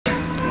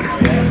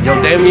Yo,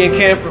 Damian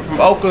Camper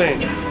from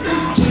Oakland.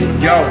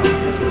 Yo.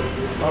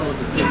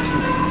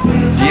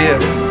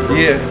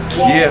 Yeah.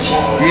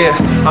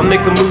 I'm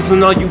making moves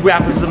and all you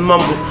rappers are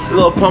mumble.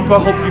 Little pump, I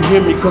hope you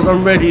hear me cause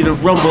I'm ready to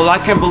rumble. I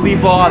can't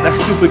believe all that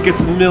stupid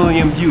gets a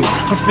million views.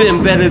 I'm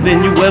spitting better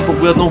than you ever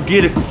will, don't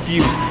get it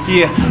confused.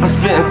 Yeah, I'm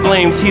spitting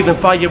flames, heathen,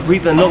 fire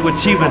breathing, no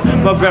achieving.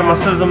 My grandma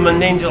says I'm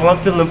an angel, I'm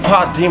feeling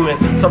pot demon.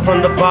 So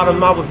from the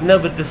bottom I was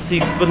never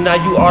deceased, but now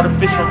you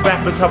artificial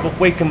rappers have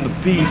awakened the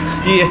beast.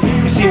 Yeah,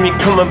 you see me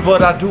coming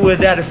but I do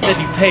it at a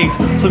steady pace.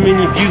 So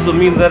many views will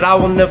mean that I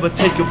will never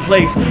take your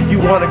place. You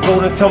wanna go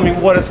and tell me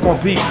what it's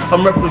gonna be.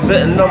 I'm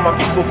representing all my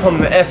people from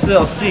the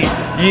SLC.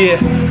 Yeah,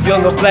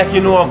 young or black, you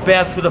know I'm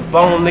bad to the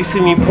bone. They see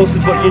me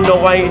posted, but you know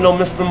I ain't no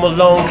Mr.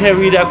 Malone.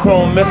 Carry that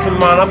chrome mess in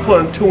mind, I'm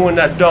putting 2 in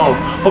that dome.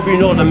 Hope you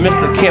know the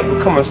Mr. Camper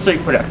coming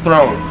straight for that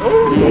throne.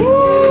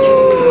 Ooh.